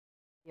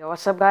Yo,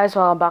 what's up guys?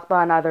 Welcome back to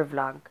another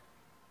vlog.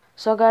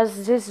 So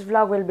guys, this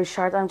vlog will be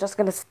short. I'm just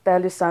gonna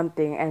tell you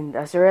something, and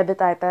as you read the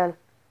title,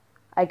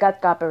 I got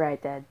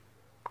copyrighted.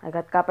 I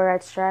got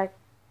copyright strike,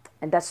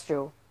 and that's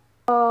true.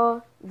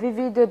 So the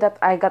video that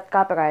I got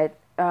copyright,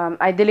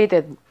 I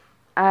deleted.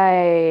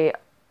 I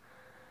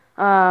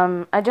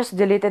I just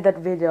deleted that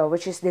video,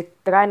 which is the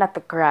try not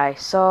to cry.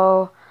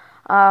 So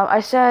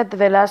I said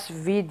the last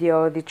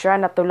video, the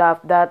try not to laugh,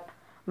 that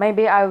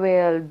maybe I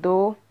will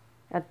do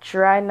a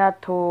try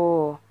not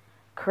to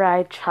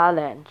cry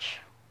challenge.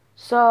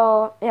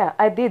 So yeah,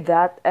 I did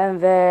that,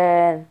 and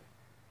then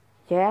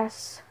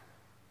yes,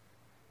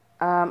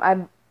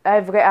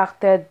 I've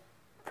reacted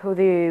to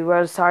the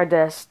world's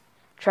hardest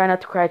try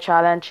not to cry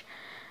challenge,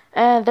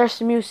 and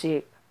there's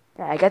music.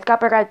 Yeah, I get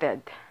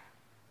copyrighted.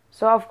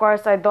 So of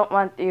course I don't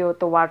want you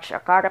to watch a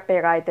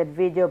copyrighted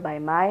video by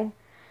mine.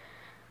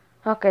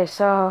 Okay,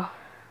 so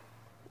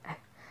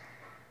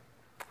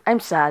I'm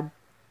sad.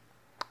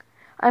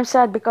 I'm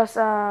sad because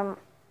I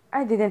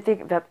didn't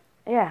think that,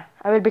 yeah,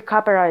 I will be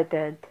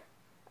copyrighted.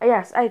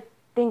 Yes, I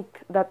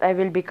think that I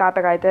will be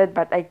copyrighted,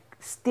 but I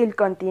still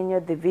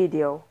continued the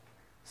video.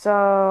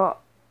 So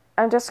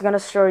I'm just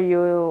gonna show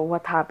you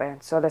what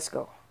happened. So let's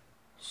go.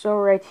 So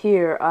right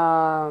here,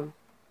 um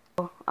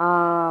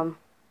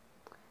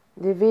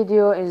the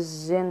video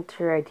isn't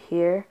right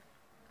here.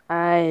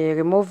 I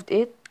removed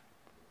it.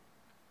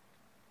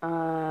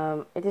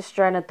 It is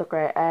trying not to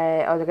cry.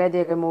 I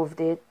already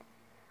removed it.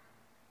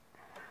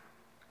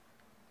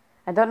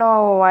 I don't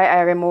know why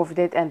I removed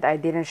it and I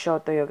didn't show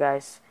to you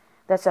guys.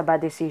 That's a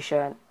bad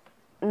decision.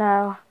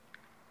 Now,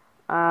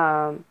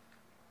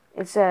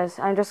 it says,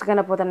 I'm just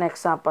gonna put an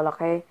example,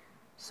 okay?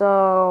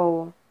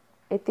 So,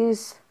 it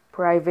is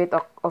private.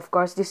 Of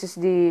course, this is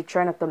the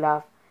try not to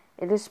laugh.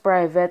 It is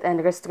private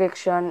and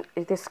restriction.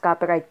 It is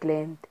copyright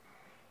claimed.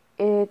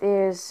 It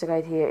is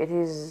right here. It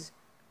is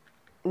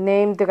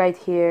named right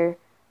here.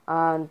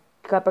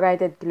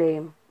 Copyrighted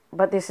claim.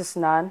 But this is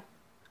none.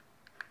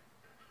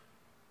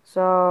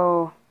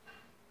 So,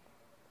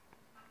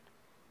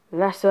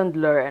 lesson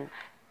learned.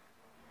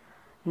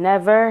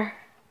 Never,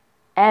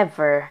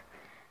 ever.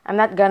 I'm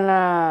not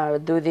gonna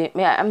do the,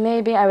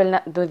 maybe I will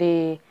not do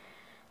the,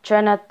 try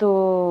not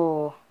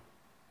to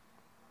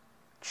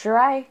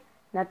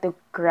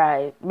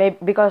cry. Maybe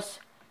because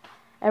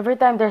every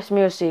time there's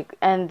music,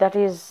 and that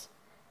is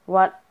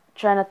what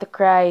try not to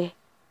cry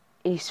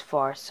is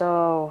for.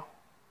 So,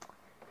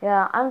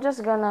 yeah, I'm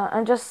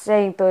just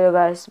saying to you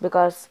guys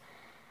because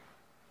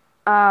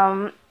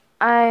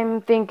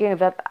I'm thinking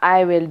that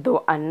I will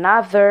do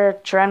another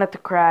try not to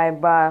cry,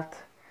 but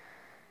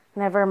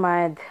never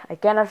mind. I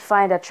cannot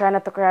find a try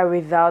not to cry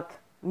without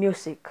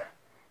music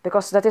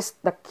because that is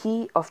the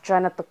key of try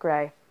not to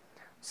cry.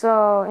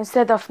 So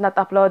instead of not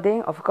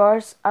uploading, of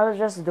course, I will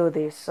just do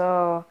this.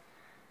 So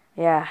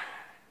yeah.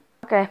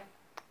 Okay.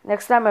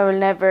 Next time I will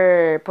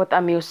never put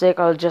a music.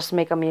 I'll just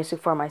make a music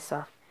for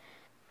myself.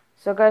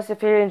 So guys,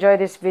 if you enjoy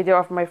this video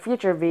of my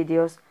future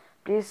videos,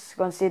 please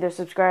consider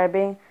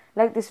subscribing.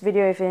 Like this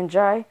video if you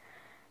enjoy.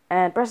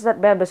 And press that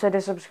bell beside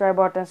the subscribe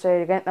button so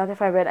you get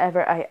notified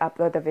whenever I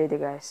upload a video,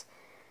 guys.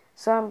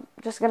 So I'm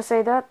just gonna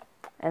say that.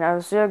 And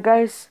I'll see you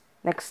guys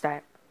next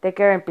time. Take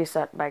care and peace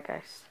out. Bye,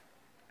 guys.